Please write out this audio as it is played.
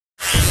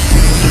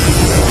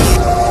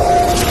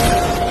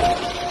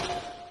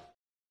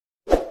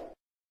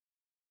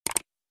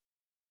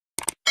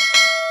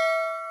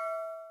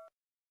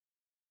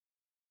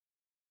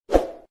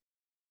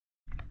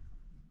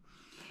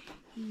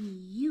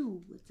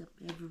You, what's up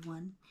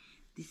everyone?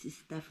 This is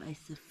Steph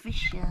Ice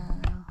Official,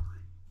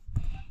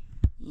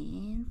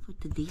 and for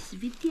today's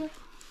video,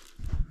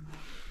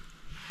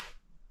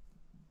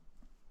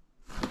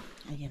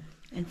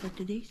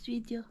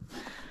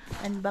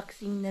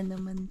 unboxing na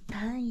naman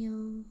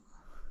tayo.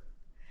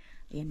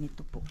 Ayan,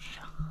 ito po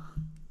siya.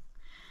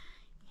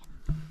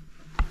 Ayan.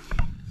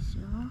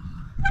 So,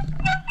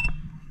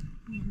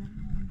 ayan na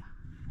muna.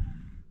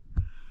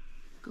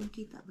 Kung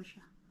kita ba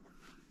siya?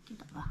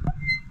 Kita ba?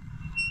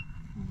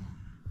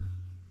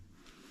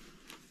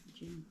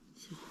 Ayan.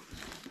 So,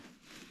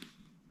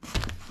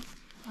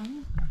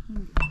 ay,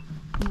 hindi.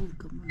 Move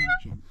ka muna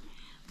dyan.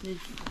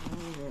 Let's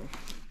go.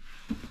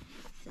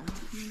 So,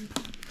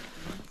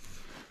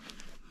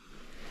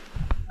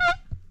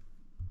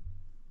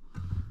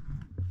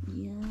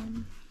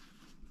 yan.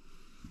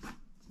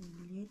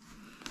 Ulit.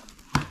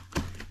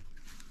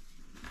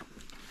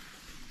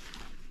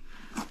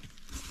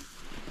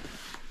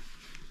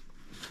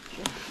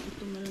 So,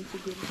 ito na lang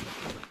siguro.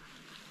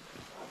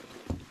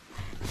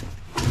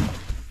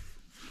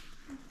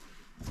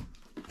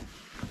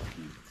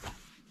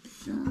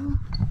 So,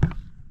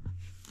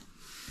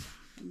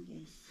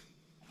 yes.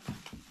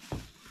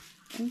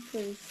 Ang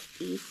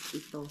first is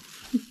ito.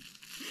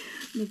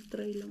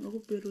 Nag-try lang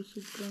ako pero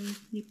sobrang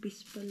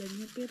nipis pala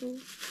niya. Pero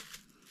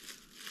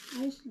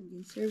ayos lang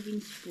din.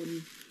 Serving spoon.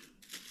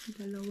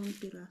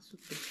 2 piraso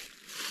to.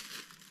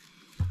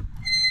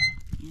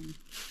 Yan.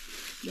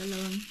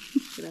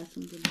 2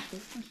 pirasong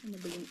ganito. Asa na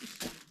ba yung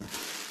isa?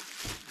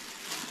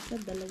 Isa,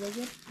 2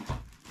 yan.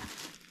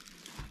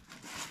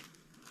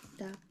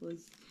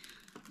 Tapos,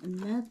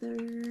 another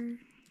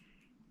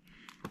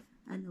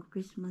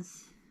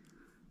Christmas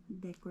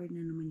decor na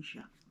naman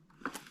siya.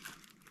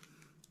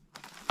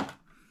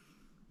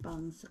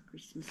 Pang sa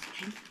Christmas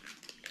tree.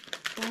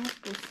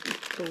 Tapos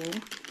ito,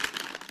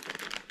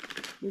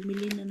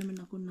 bumili na naman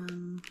ako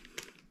ng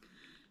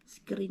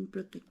screen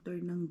protector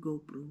ng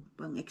GoPro.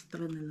 Pang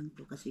extra na lang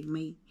to kasi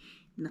may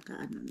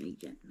naka-ano na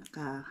dyan.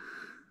 Naka-dikit.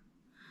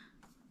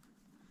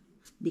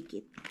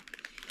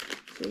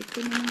 So ito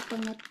naman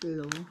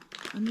pangatlo.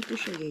 Ano to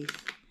siya guys?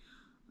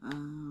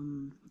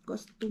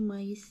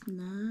 Customized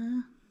na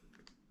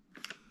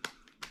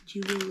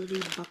jewelry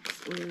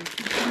box or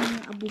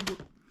mga abubot.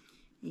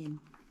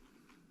 Ayan.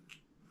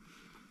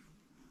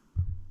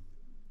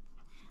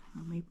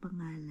 May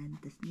pangalan,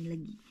 tas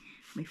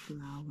may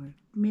flower.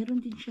 Meron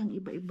din siyang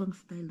iba-ibang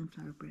style ng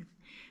flower press.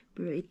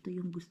 Pero ito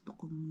yung gusto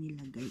kong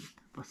nilagay.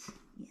 Tapos,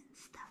 yan,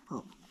 stuff.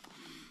 Oh.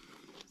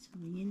 So,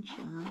 yan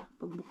siya.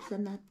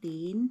 Pagbuksan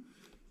natin,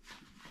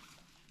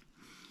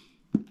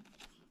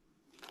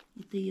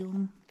 ito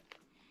yung,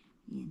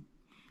 yan.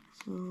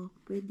 So,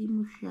 pwede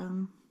mo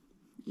siyang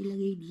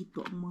ilagay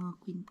dito ang mga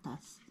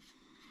kwintas.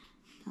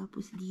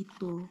 Tapos,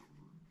 dito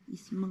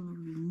is mga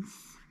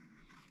rings.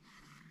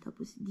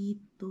 Tapos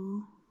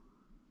dito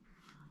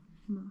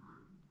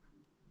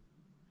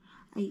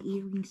ay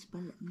earrings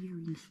pala,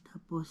 earrings.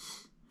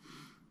 Tapos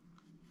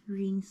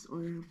rings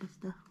or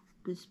basta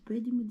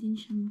pwede mo din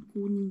siyang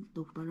kunin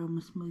to para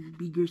mas mag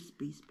bigger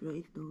space. Pero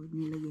ito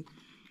nilagay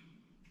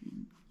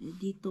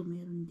dito,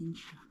 meron din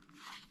siya.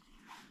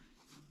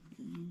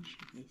 Ayan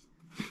siya guys.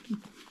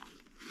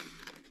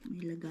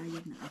 May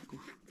lagayan na ako.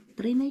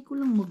 Trinay ko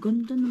lang,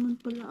 maganda naman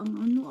pala ang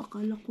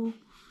akala ko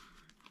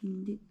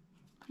hindi.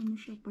 Ano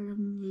siya,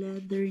 parang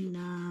leather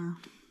na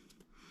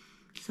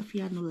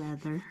Saffiano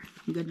leather.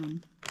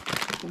 Ganun.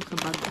 Kung sa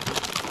bag.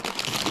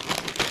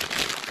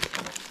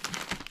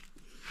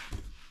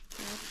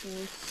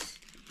 Tapos,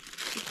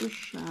 ito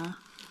siya.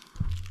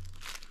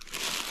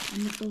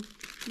 Ano to?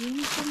 Yung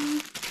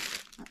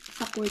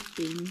sa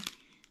curtain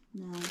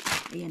na,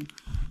 ayan.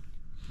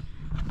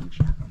 Ayan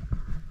siya.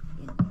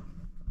 Ayan.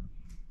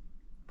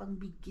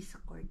 Pangbigki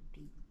sa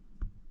curtain.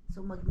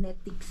 So,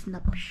 magnetic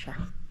snap siya.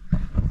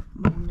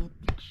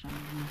 Magnetic siya.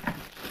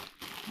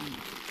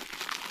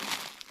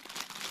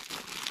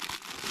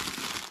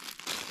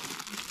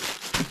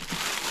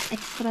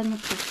 Extra na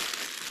to.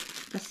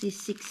 Kasi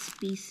 6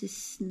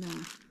 pieces na.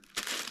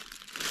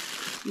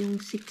 Yung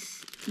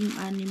 6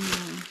 na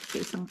sa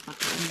isang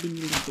pack ang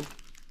binili ko.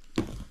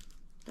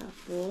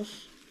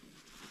 Tapos,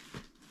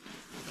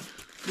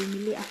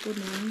 bumili ako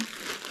ng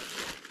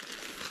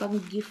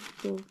pang-gift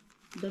ko.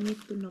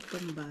 Damit ko na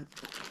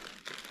pambata.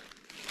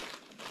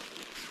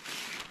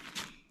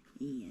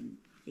 Ayan.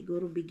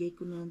 Siguro bigay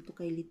ko na lang to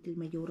kay Little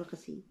Mayora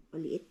kasi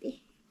paliit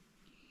eh.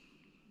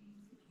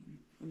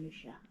 Ano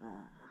siya?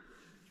 Ayan.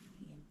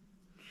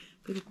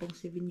 Pero pang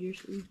 7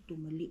 years old to,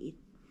 maliit.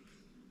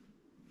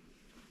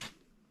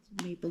 So,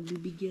 may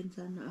pagbibigyan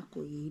sana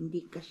ako eh.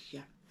 Hindi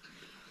kasya.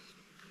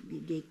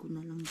 Bigay ko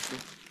na lang to.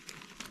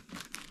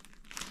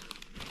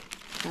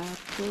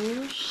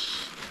 Tapos,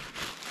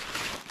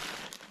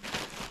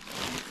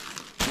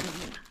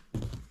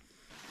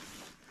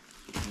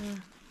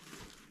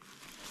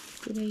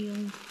 ito na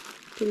yung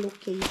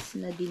pillowcase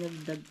na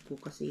dinagdag ko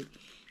kasi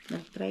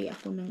nag-try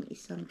ako ng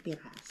isang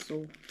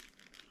piraso.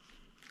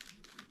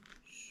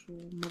 So,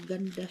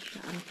 maganda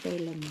siya ang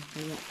tela niya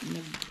kaya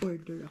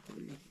nag-order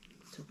ako ulit.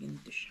 So,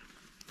 ganito siya.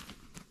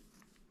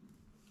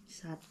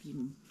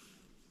 satin.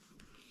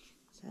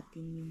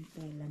 Satin yung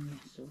tela niya.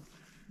 So,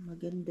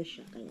 maganda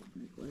siya kaya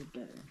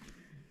nag-order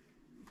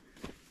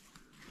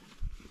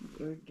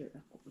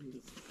ako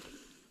ulit.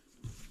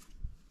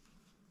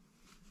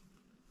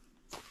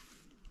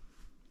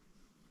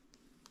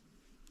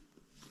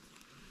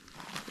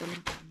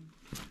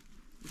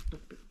 Ito,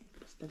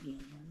 basta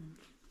ganyan.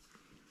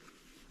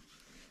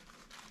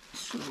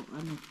 So,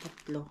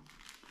 tatlo.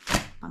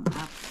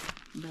 Pang-apat.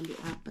 Bali,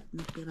 4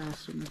 na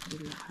piraso na ito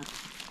lahat.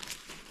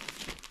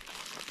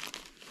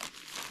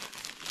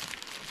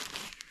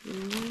 So,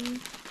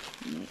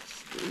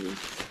 next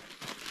is,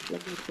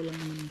 lagay ko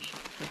lang naman siya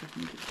para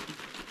hindi ko.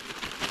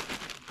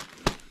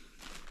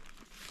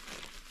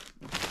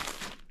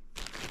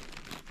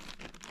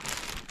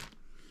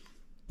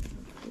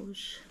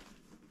 Tapos,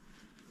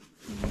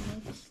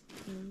 next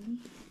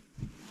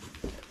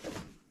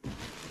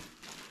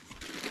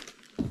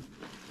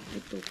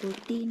ito,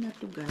 kurtina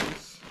to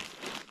guys.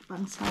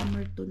 Pang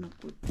summer to na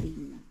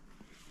kurtina.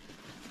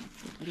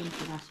 Ilang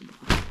piraso ba?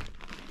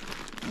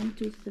 1,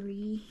 2,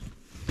 3,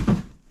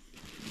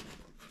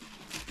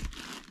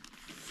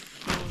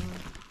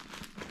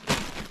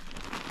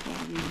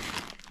 4, 5.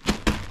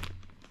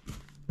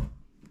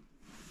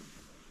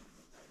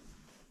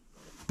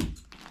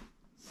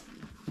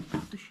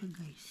 Ito siya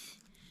guys.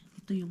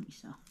 Ito yung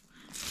isa.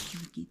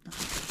 Nakikita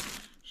ko.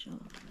 So,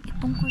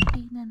 itong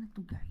kurtina na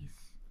to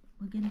guys.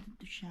 Maganda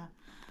to siya.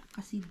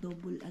 Kasi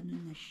double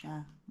na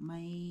siya.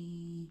 May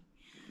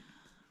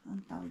ang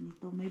tawag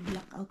nito. May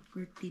blackout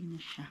curtain na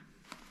siya.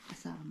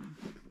 Kasama.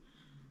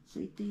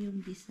 So, ito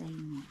yung design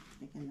niya.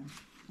 Teka lang.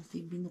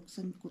 Kasi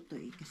binuksan ko to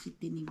kasi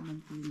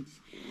tinignan ko yung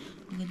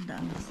maganda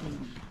ang design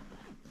niya.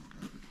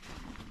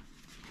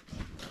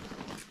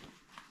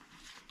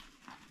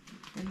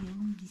 Ito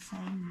yung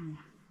design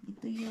niya.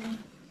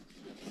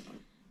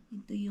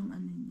 Ito yung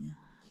niya.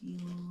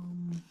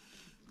 Yung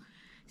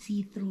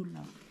see-through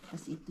lang.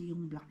 Kasi ito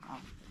yung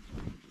blackout.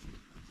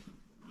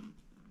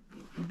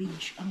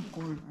 Beige ang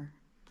color.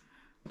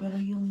 Pero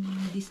yung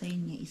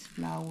design niya is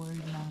flower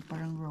na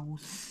parang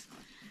rose.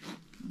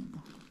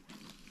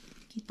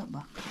 Kita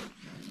ba?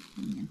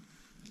 Ayan.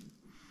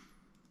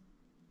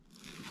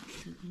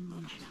 So,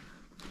 ganyan siya.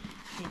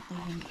 Ito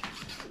yung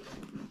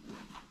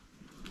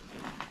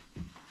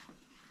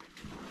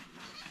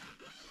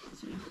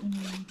so, ito na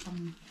yung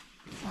pang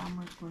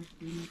summer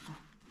curtain ito.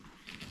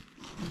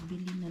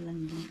 Nagbili na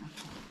lang din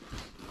ako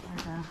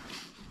para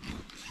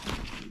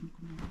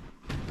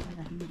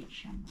hindi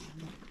siya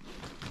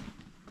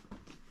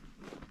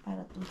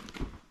para to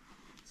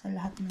sa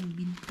lahat ng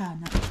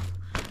bintana.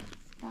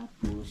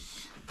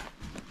 Tapos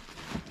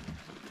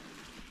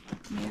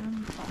meron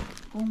pa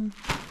kung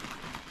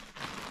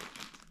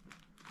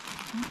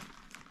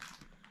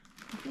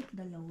bakit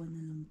dalawa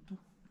na lang to?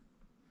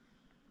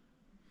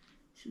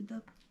 So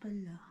dapat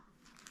pala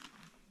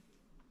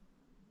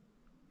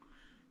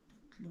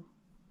tatlo.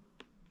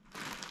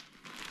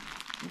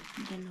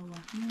 Dalawa.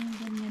 Yung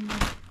ganyan na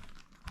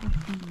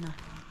cortina.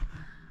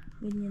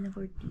 Ganyan na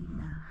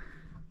cortina.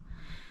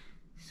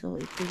 So,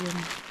 ito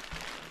yung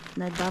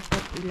na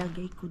dapat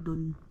ilagay ko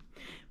dun.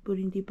 Pero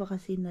hindi pa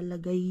kasi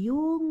nalagay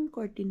yung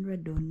cortina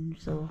dun.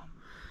 So,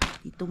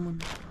 dito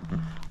muna.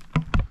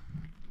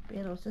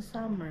 Pero sa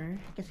summer,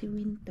 kasi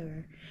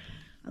winter,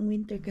 ang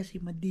winter kasi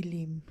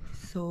madilim.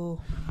 So,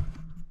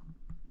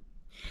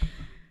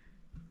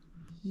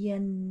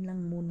 yan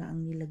lang muna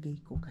ang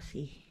nilagay ko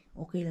kasi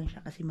okay lang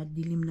siya kasi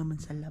madilim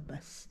naman sa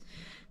labas.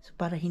 So,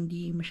 para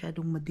hindi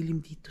masyadong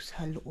madilim dito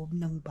sa loob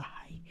ng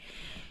bahay.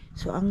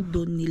 So, ang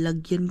doon,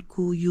 nilagyan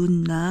ko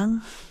yun ng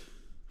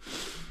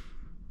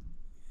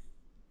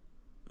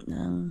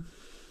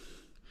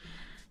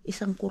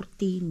isang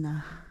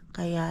kurtina.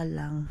 Kaya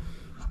lang,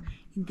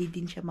 hindi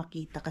din siya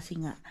makita kasi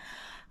nga,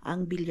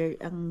 ang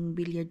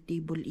billiard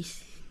table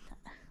is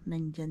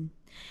nandyan.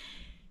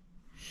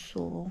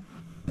 So,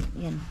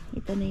 yan.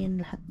 Ito na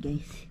yan lahat,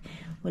 guys.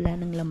 Wala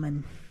nang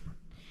laman.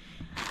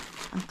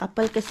 Ang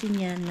kapal kasi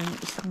niya ng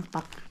isang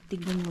pack.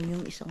 Tignan mo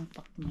yung isang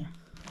pack niya.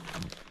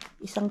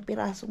 Isang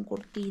pirasong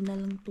kurtina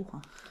lang to ha.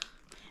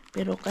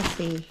 Pero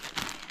kasi,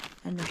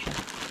 siya.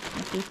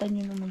 Nakita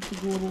nyo naman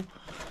siguro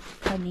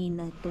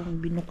kanina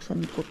itong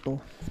binuksan ko to.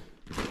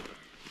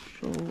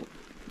 So,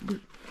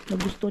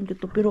 nagustuhan ko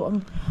to. Pero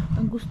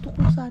ang gusto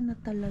ko sana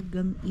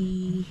talagang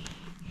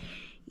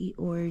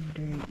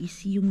i-order is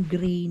yung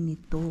gray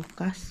nito.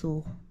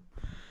 Kaso,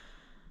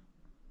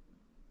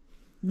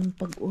 nung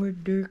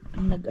pag-order,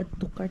 nag-add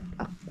to cart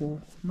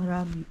ako,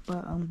 marami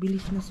pa. Ang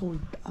bilis na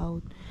sold out.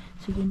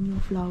 So, yan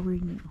yung flower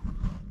niya.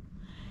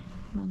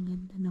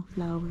 Maganda ng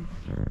flower.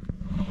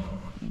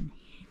 Yan.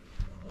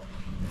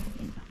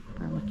 Yan.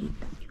 Para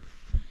makita nyo.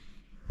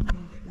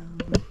 Yung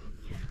flower.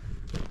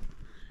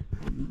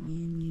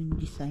 Yan yung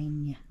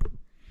design niya.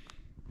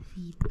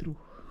 See-through.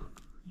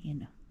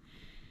 Yan o.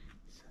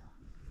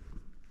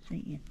 So,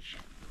 yan siya.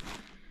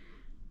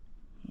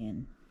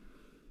 Yan.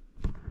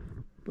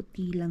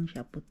 Puti lang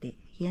siya, puti.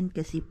 Yan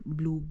kasi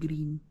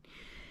blue-green.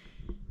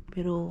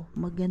 Pero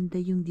maganda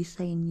yung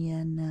design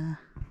niya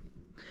na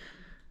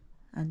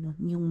ano,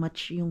 yung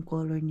match yung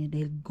color niya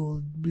dahil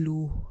gold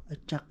blue at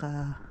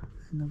saka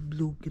ano,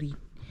 blue green.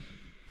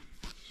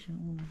 So,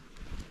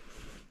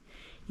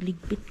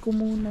 iligpit ko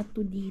muna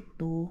to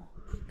dito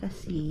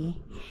kasi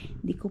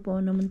hindi ko pa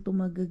naman to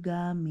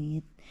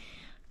magagamit.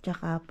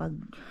 Tsaka pag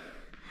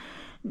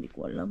hindi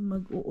ko alam,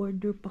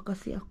 mag-o-order pa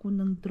kasi ako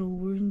ng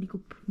drawer.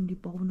 Hindi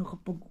pa ako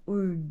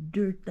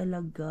nakapag-order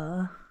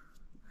talaga.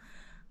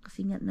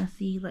 Kasi nga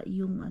nasira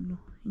yung ano,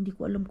 hindi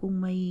ko alam kung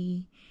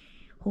may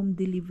home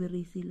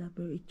delivery sila,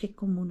 pero i-check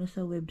ko muna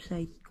sa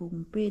website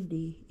kung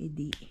pwede,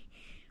 edi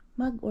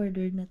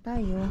mag-order na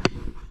tayo.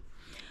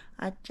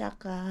 At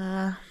saka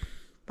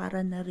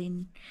para na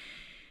rin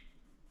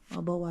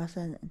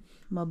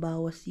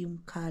mabawas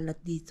yung kalat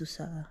dito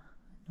sa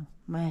ano,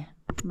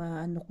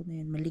 ano ko na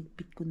yan,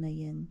 maligpit ko na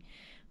yan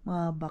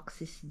mga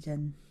boxes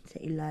dyan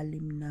sa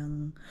ilalim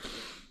ng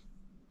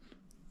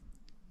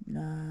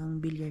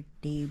billiard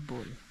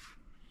table.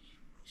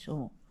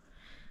 So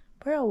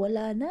para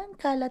wala na ang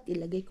kalat,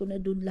 ilagay ko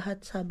na dun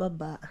lahat sa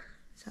baba,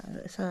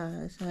 sa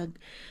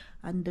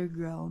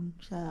underground,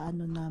 sa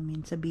ano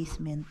namin, sa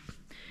basement.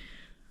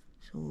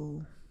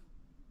 So,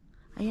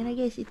 ayan na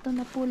guys, ito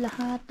na po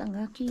lahat ang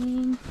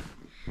aking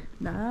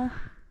na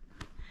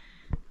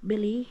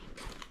bili.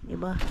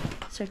 Diba?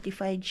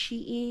 Certified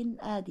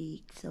Shein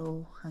addict.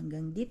 So,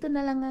 hanggang dito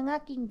na lang ang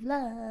aking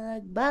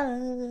vlog.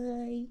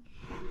 Bye!